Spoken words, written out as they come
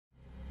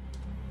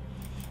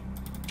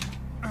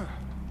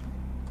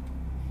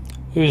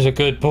Who's a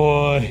good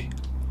boy?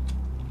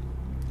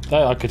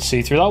 There, I could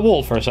see through that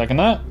wall for a second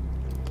there.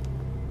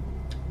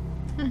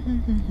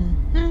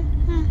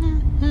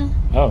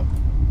 Oh.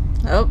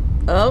 Oh,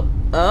 oh,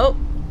 oh.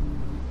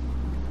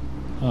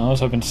 Oh, I was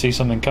hoping to see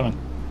something coming.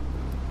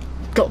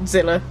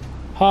 Godzilla.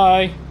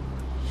 Hi.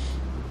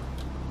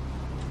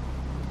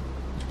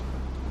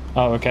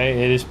 Oh,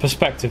 okay. It is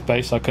perspective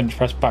based. I couldn't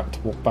press back to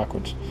walk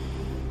backwards.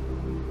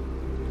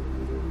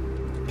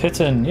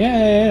 Pitten,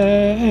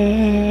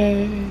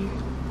 yay!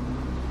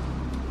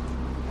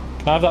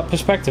 Can I have that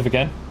perspective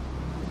again?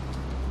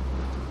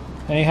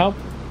 Any help?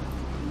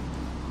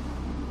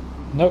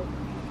 Nope.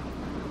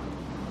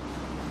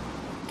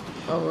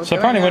 Oh, So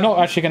apparently we're not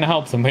actually going to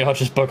help them. We are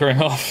just buggering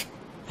off.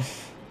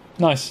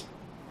 Nice.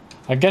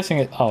 I'm guessing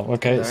it. Oh,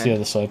 okay. It's the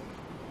other side.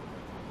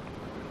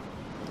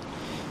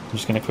 I'm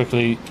just going to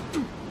quickly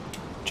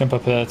jump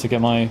up there to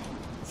get my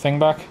thing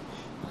back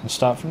and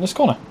start from this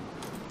corner.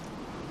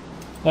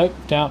 Nope,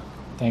 down.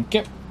 Thank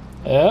you.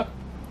 Yep.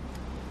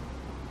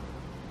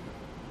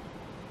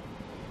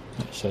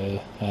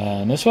 So,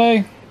 and this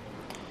way.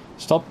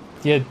 Stop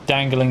your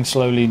dangling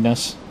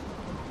slowliness.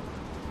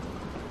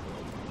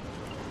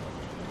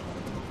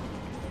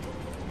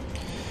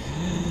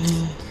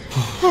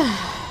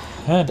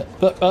 And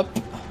up.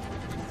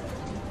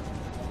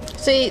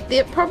 See,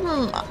 the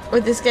problem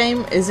with this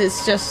game is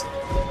it's just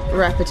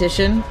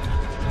repetition.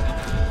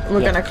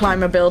 We're gonna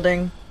climb a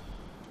building.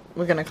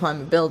 We're gonna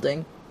climb a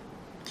building.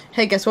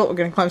 Hey, guess what? We're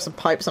gonna climb some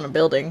pipes on a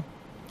building.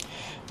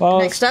 Well,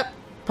 next up,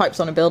 pipes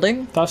on a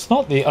building. That's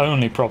not the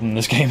only problem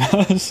this game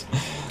has.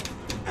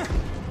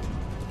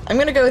 I'm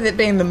gonna go with it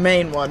being the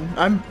main one.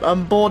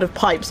 I'm bored of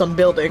pipes on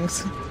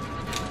buildings.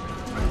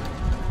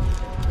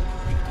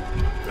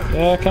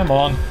 Yeah, come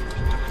on.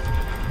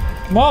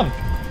 Come on!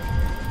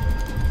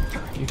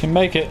 You can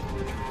make it.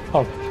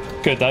 Oh,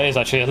 good, that is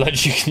actually a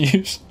ledge you can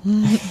use.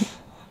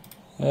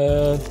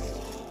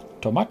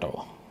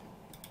 Tomato.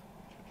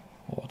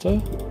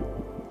 Water.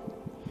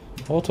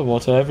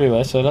 Water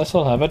everywhere, so let's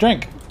all have a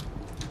drink.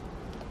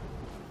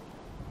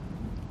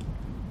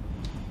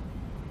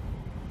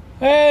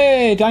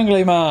 Hey,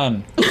 Dangly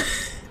Man!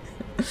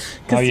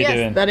 How you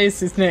doing? That is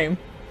his name.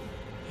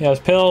 He has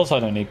pills. I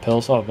don't need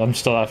pills. Oh, I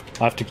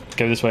have to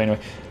go this way anyway.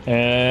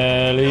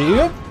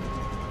 Alley-oop.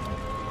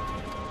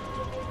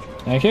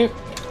 Thank you.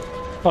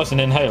 Oh, it's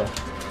an inhaler.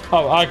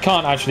 Oh, I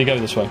can't actually go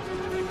this way.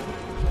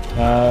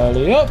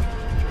 Alley-oop.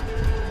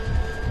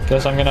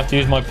 Guess I'm gonna have to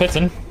use my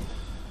pitten.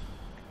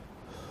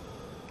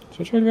 So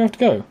which way do we have to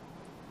go?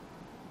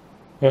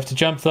 We have to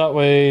jump that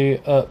way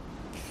up.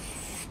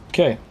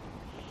 Okay.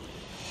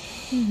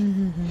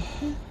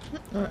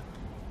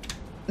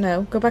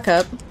 No, go back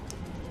up.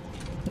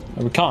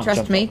 We can't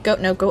Trust jump me.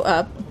 up. Go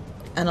up.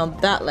 And on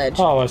that ledge.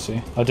 Oh, I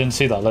see. I didn't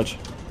see that ledge.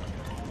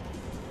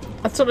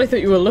 That's what I thought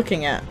you were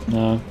looking at.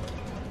 No.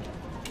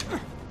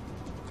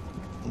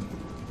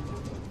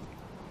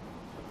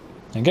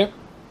 Thank you.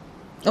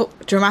 Oh,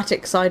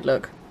 dramatic side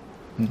look.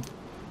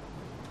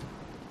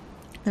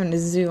 Having a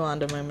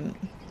Zoolander moment.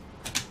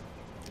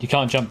 You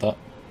can't jump that.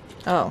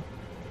 Oh.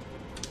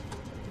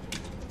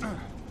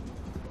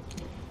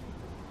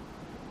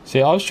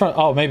 See, I was trying.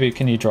 Oh, maybe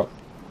can you drop?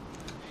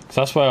 Because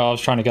that's where I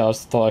was trying to get. I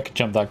thought I could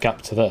jump that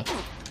gap to there.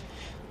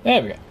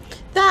 There we go.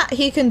 That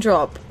he can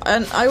drop,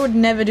 and I would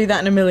never do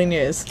that in a million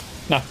years.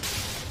 No.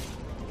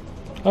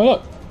 Oh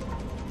look,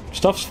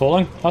 stuff's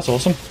falling. That's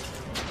awesome.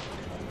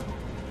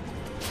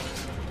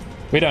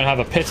 We don't have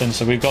a pitten,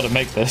 so we've got to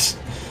make this.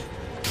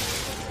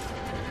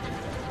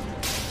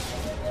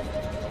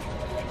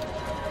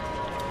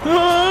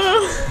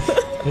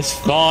 It's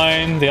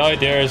fine. The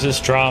idea is it's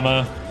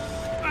drama.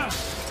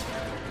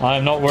 I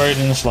am not worried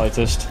in the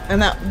slightest.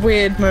 And that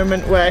weird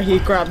moment where he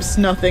grabs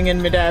nothing in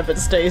midair but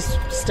stays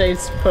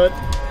put.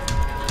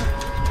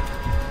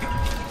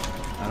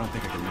 I don't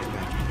think I can make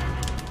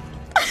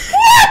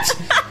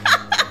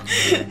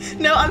that.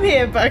 No, I'm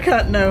here, but I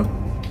can't know.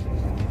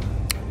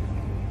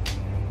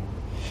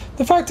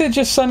 The fact it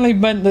just suddenly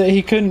meant that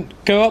he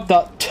couldn't go up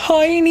that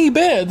tiny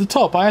bit at the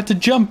top. I had to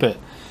jump it.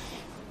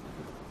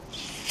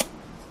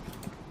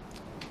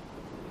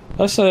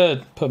 Let's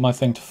put my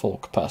thing to full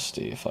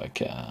capacity if I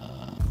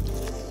can.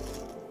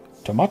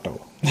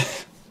 Tomato.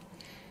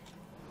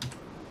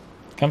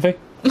 Comfy?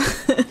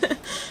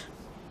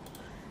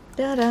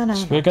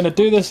 So we're gonna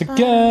do this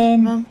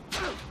again.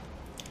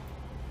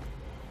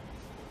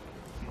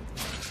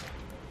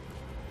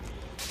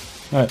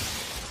 Right.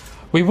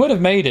 We would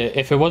have made it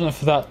if it wasn't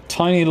for that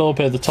tiny little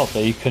bit at the top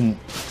that you couldn't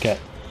get.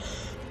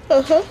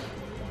 Uh-huh.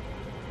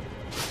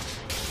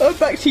 Oh,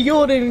 back to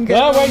yawning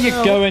again. Oh, where you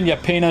going, you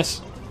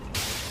penis?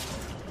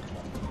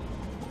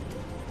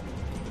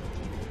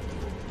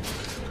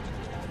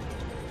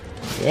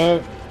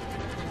 Go.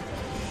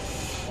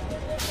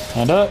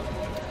 And up.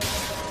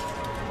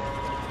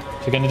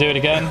 So we're gonna do it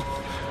again.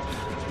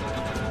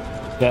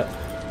 Yep.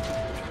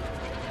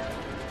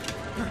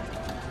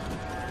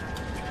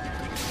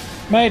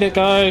 Made it,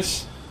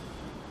 guys.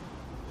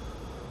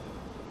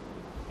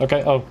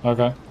 Okay. Oh,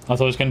 okay. I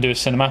thought I was gonna do a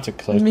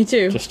cinematic. So Me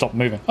too. Just stop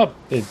moving. Oh,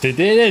 it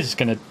is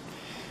gonna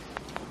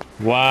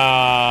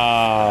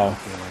Wow. I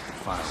feel like the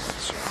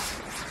fireworks show.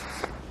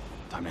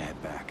 Time to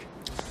head back.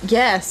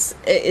 Yes,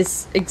 it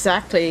is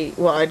exactly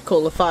what I'd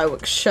call a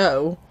fireworks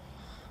show.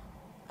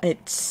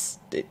 It's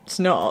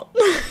not.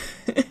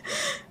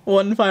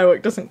 One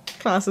firework doesn't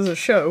class as a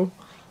show.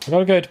 I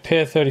gotta go to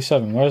Pier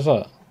 37. Where's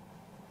that?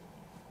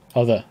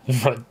 Oh, there.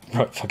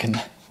 Right fucking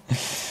there.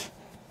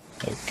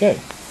 Okay.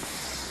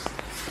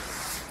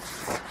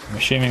 I'm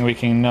assuming we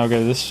can now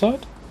go this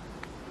side?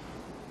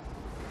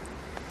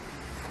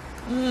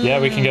 Yeah,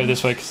 we can go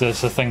this way because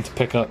there's a thing to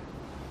pick up.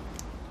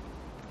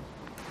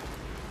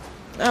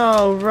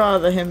 Oh,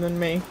 rather him than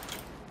me.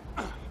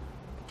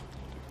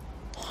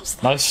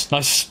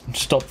 Nice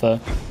stop there.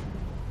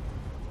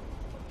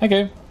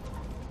 Okay.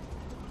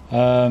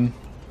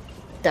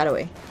 That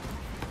away.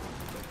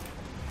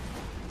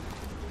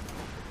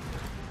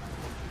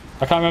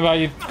 I can't remember how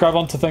you grab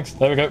onto things.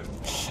 There we go.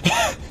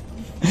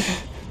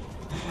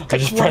 I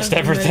just pressed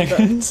everything.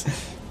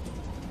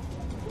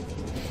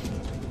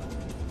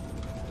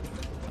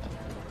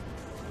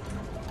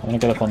 I want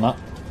to get up on that.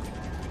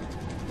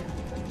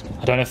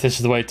 I don't know if this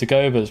is the way to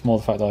go, but it's more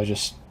the fact that I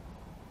just...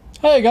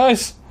 Hey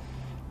guys!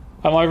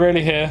 Am I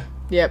really here?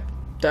 Yep.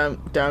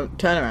 Don't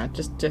turn around.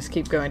 Just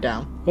keep going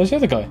down. Where's the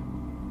other guy?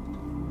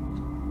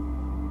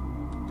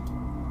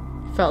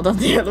 Fell down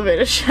the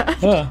elevator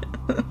shaft. Yeah.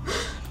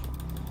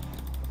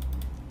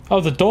 Oh,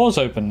 the door's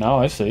open now,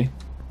 I see. I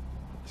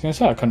was going to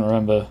say, I couldn't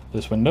remember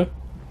this window.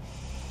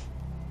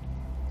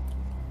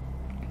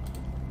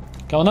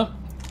 Go on up.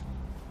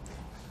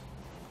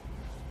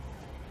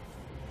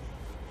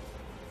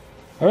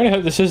 I really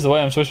hope this is the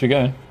way I'm supposed to be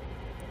going.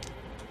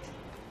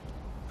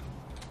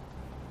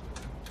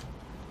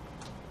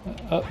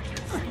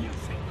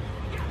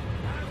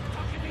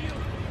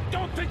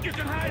 Don't think you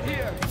can hide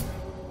here.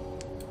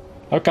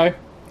 Okay.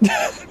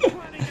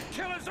 Planning to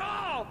kill us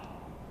all.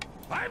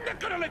 I'm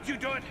not gonna let you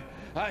do it.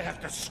 I have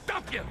to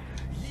stop you.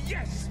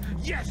 Yes,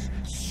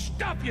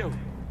 stop you.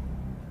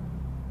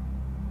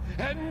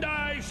 And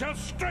I shall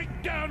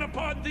strike down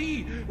upon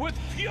thee with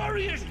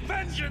furious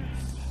vengeance.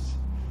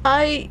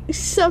 I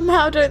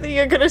somehow don't think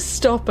you're gonna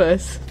stop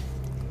us.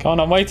 Come on,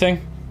 I'm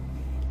waiting.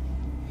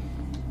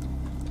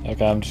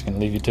 Okay, I'm just going to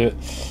leave you to it.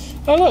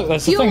 Oh look,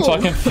 there's the thing, so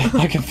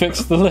I can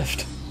fix the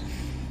lift.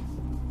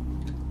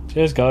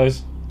 Cheers,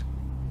 guys.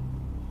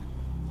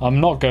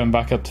 I'm not going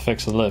back up to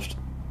fix the lift.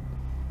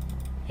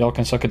 Y'all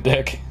can suck a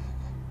dick.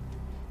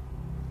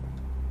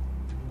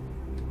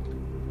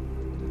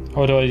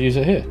 Or do I use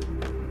it here?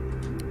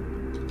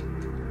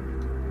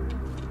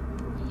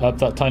 Up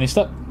that tiny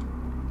step.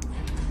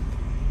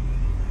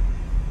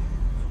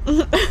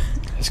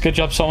 It's a good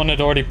job someone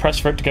had already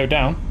pressed for it to go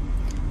down.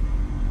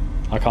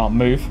 I can't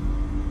move.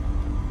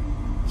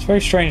 It's a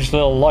very strange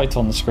little light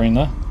on the screen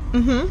there.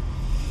 Mm-hmm.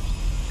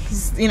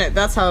 'Cause, you know,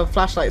 that's how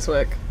flashlights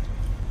work.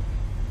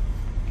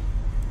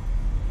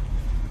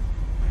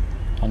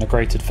 On a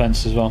grated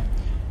fence as well.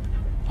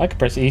 I could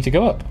press E to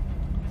go up.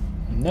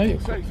 No, you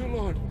Thank the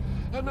Lord.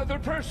 Another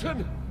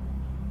person.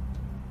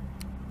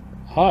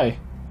 Hi.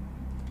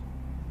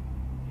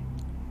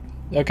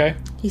 Okay.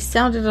 He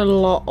sounded a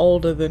lot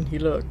older than he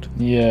looked.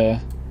 Yeah.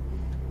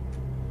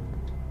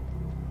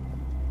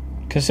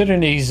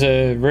 Considering he's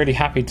really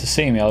happy to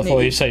see me, I thought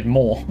he'd say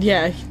more.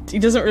 Yeah, he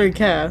doesn't really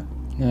care.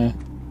 Yeah.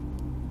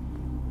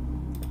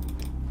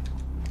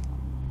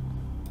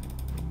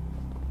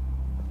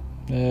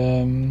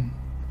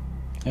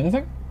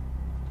 Anything?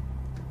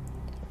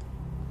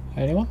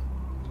 Anyone?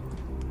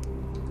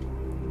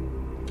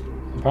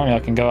 Apparently I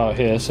can go out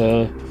here,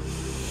 so...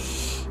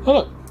 Oh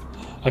look!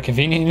 I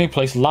conveniently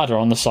placed a ladder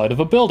on the side of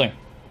a building.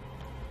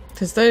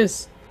 Because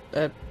those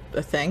are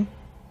a thing.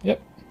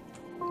 Yep.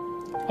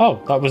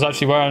 Oh, that was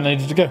actually where I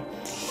needed to go.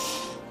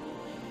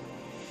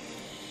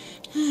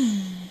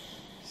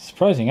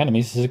 Surprising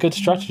enemies is a good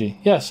strategy.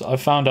 Yes, I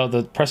found out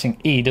that pressing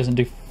E doesn't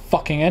do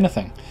fucking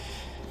anything.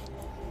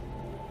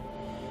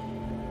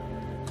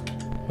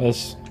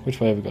 Which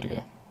way have we got to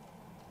go?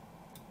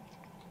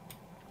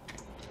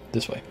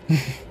 This way.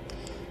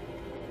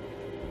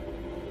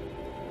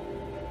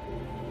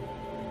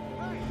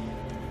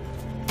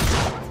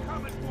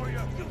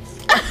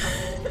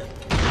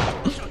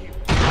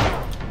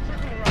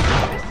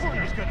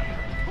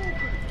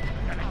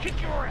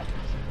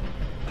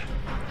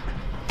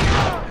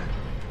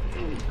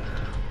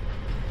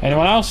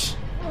 Anyone else?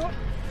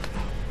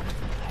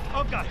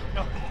 Oh God,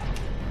 no.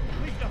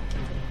 Please don't.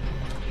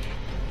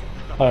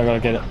 Oh, I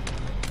gotta get it.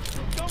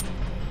 Don't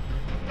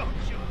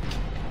shoot.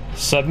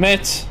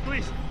 Submit!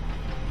 Please.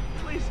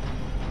 Please.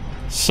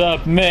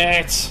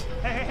 Submit!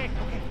 Hey,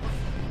 okay.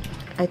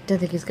 I don't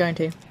think he's going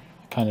to.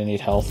 Kinda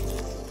need health.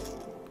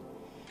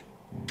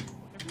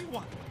 Whatever you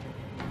want.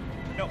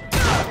 No.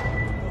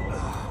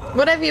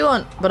 Whatever you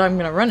want, but I'm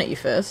gonna run at you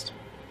first.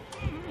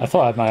 I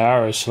thought I had my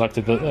arrows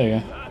selected, but there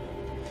you go.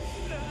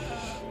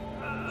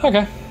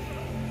 Okay.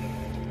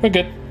 We're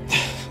good.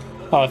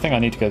 Oh, I think I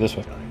need to go this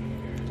way.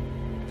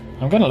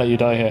 I'm gonna let you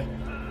die here.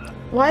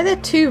 Why are there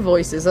two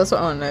voices? That's what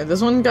I want to know.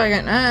 There's one guy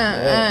going,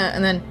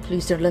 and then,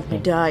 please don't let me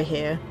die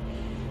here.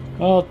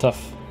 Oh,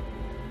 tough.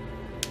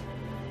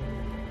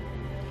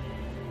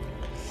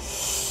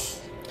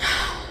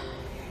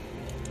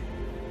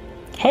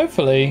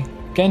 Hopefully,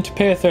 getting to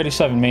Pier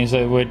 37 means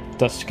that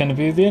that's going to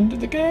be the end of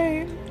the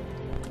game.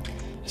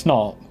 It's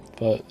not,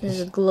 but...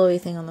 There's a glowy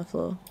thing on the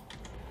floor.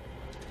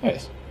 Oh,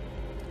 yes.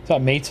 Is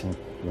that meat?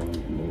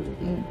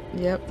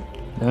 Yep.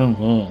 Did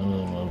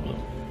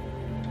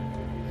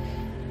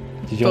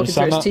you Talking through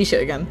understand his that?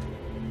 t-shirt again.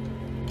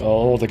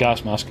 Oh, the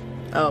gas mask.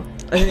 Oh,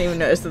 I didn't even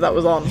notice that that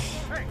was on.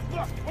 Hey,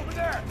 look, over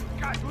there!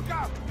 Guys, look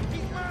out!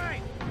 He's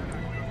mine!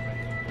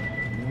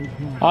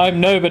 I'm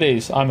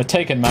nobody's. I'm a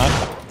taken man.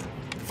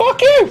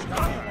 Fuck you!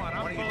 Why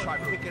don't you try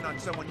picking on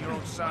someone your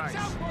own size?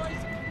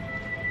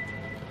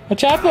 A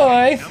chat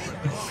boy!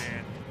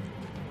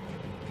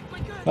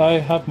 I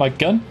have my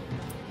gun.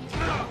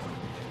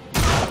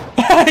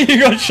 You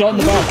got shot in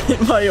the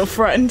back. By your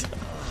friend.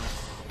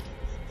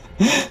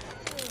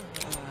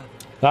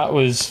 That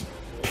was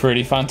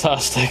pretty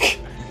fantastic.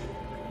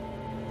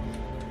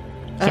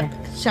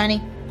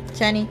 Shiny.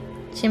 Shiny.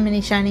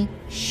 Chimney shiny.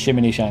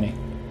 Shiminy shiny.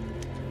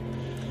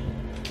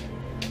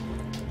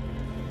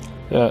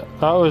 Yeah,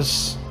 that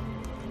was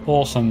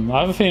awesome.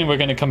 I have a feeling we're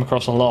going to come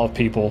across a lot of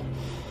people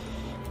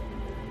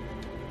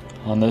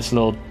on this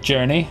little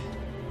journey.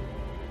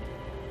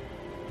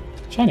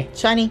 Shiny.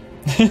 Shiny.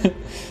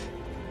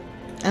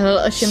 And a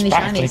lot of chimney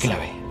Sparkly shinies.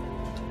 glowy.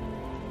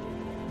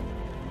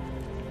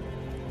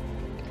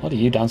 What are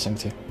you dancing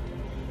to?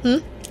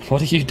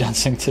 What are you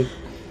dancing to?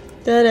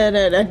 Da da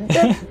da da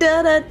da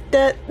da da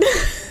da.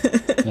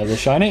 Another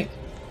shiny.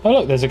 Oh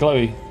look, there's a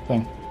glowy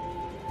thing.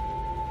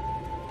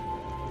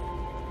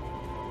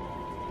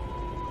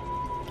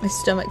 My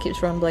stomach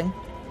keeps rumbling.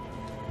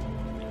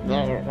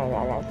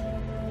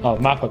 Oh,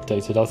 map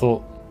updated. I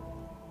thought.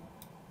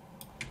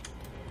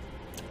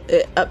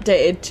 It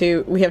updated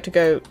to we have to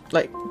go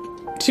like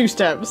 2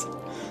 steps.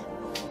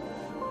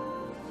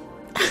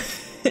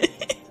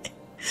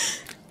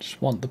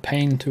 Just want the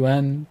pain to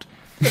end.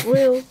 It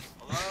will.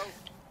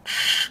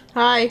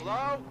 Hi.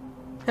 Hello?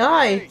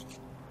 Hi.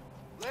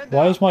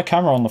 Why is my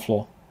camera on the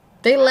floor?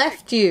 They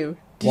left you.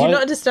 Did Why- you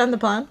not understand the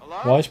plan?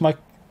 Why is my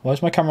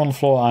camera on the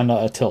floor and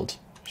at a tilt?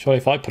 Surely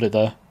if I put it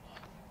there.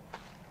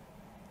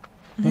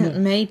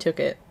 May took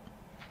it.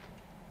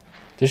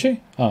 Did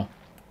she? Oh.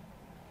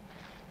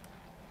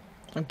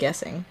 I'm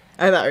guessing.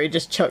 I thought he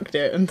just chucked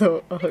it and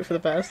thought, I'll hope for the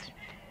best.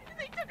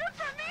 They took her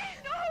from me!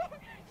 No!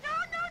 No,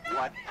 no, no!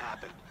 What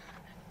happened?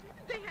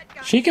 They had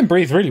got She can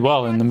breathe really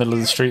well in the middle of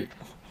the street.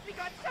 We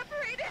got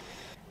separated!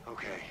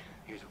 Okay,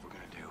 here's what we're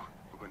gonna do.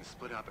 We're gonna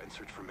split up and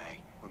search for May.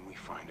 When we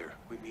find her,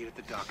 we meet at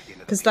the dock at the end of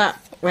the Because that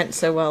went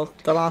so well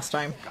the last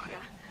time.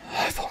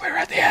 I thought we were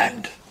at the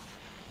end.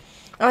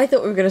 I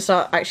thought we were going to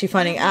start actually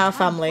finding our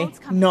family,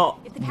 not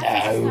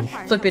No.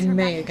 flipping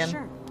May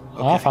again.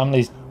 Our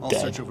family's I'll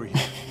dead. search over here.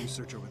 You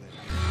search over there.